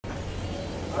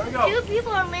There we go. 2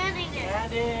 people are landing there.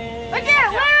 Landing. Right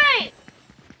there, wait!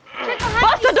 Check behind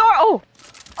Bust you. the door! Oh!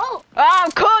 Oh!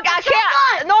 Cook, I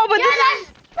can't! No, but yeah, this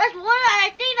is... that's one,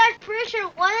 I think that's pretty sure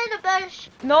one of the best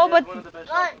No, but... One of the best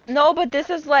guns. No, but this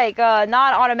is like,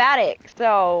 not automatic,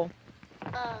 so...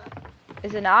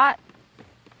 Is it not?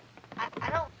 I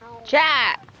don't know.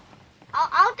 Chat!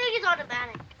 I don't think it's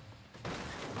automatic.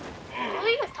 Who are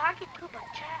you talking to about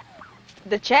chat?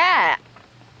 The chat!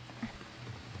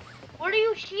 Where do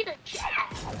you see the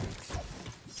chat?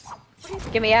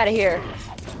 Get me out of here.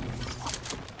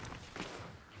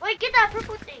 Wait, get that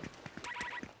purple thing.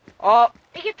 Oh,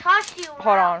 It can toss you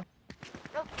hold on.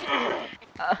 No, get it.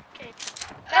 Uh, Okay.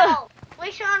 No,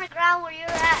 place it on the ground where you're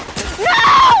at.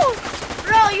 No!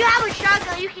 Bro, you have a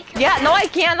shotgun, you can kill Yeah, it. no I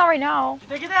can't, not right now.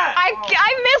 Take it out.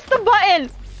 I missed the button!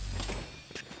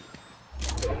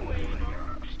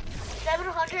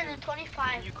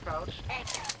 725 You crouch.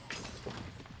 eggs.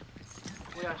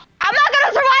 Yeah. I'm not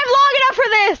gonna survive long enough for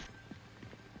this!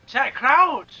 Chat,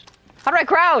 crouch. How do I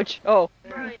crouch? Oh.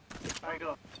 There. Bro, Alright,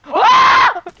 go.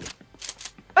 Ah!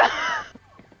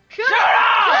 shoot Shut him!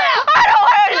 up! I don't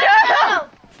wanna Shoot him!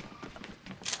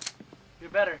 You're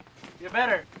better. You're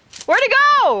better. Where'd it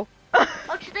go?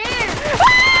 Upstairs!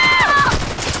 Ah!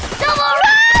 Double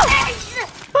No! eggs!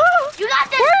 You got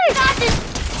this! Where You is- got this!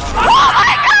 Oh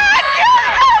my god!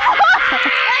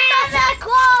 That's not that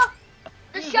claw!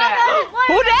 The Who's shotgun that? is one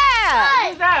Who of the that?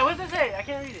 What's that? What's this say? I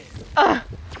can't read it.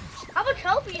 How much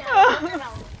health do you have?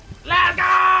 Let's go!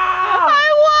 I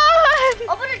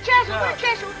won! Open the chest, open the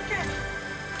chest, open the chest.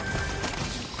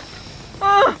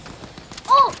 Uh,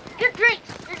 Oh, good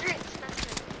drinks, good drinks.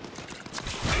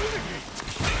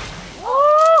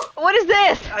 what is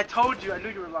this? I told you. I knew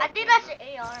you were lying. I think that's an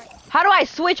AR. How do I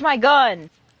switch my gun?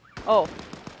 Oh,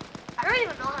 I don't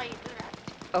even know how you do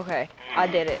that. okay. I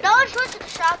did it. No one switched to the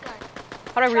shotgun.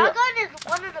 How do I reload? Shotgun is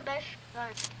one of the best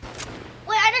guns.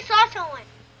 Wait, I just saw someone.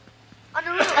 On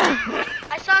the roof.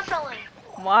 I saw someone.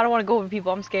 Well, I don't want to go with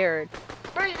people. I'm scared.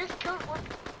 Bro, you just killed one.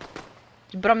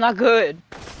 But I'm not good.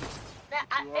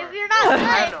 If you're not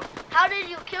I good, know. how did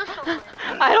you kill someone?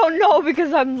 I don't know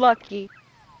because I'm lucky.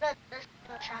 That's the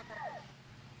shotgun.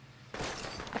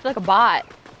 I feel like a bot.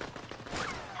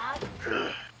 How?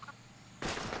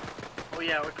 Oh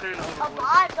yeah, we're clearing over. A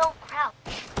bot don't crouch.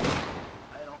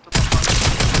 I don't.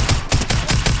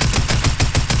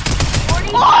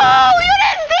 40 Oh, you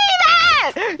didn't see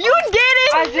that! You I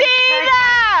didn't just see checked-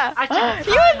 that! I checked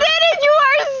the You timer. didn't! You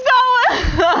are so...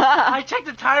 I checked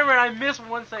the timer and I missed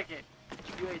 1 second.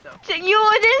 You ate though. You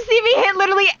didn't see me hit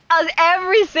literally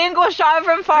every single shot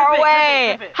from far Clip it,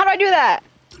 away. clip it. How do I do that?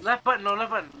 Left button, no left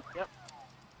button. Yep.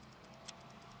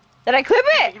 Did I clip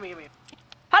it? Give me.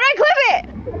 How do I clip it?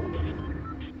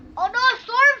 Oh no, a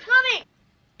storm's coming!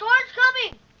 Storm's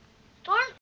coming! Storm's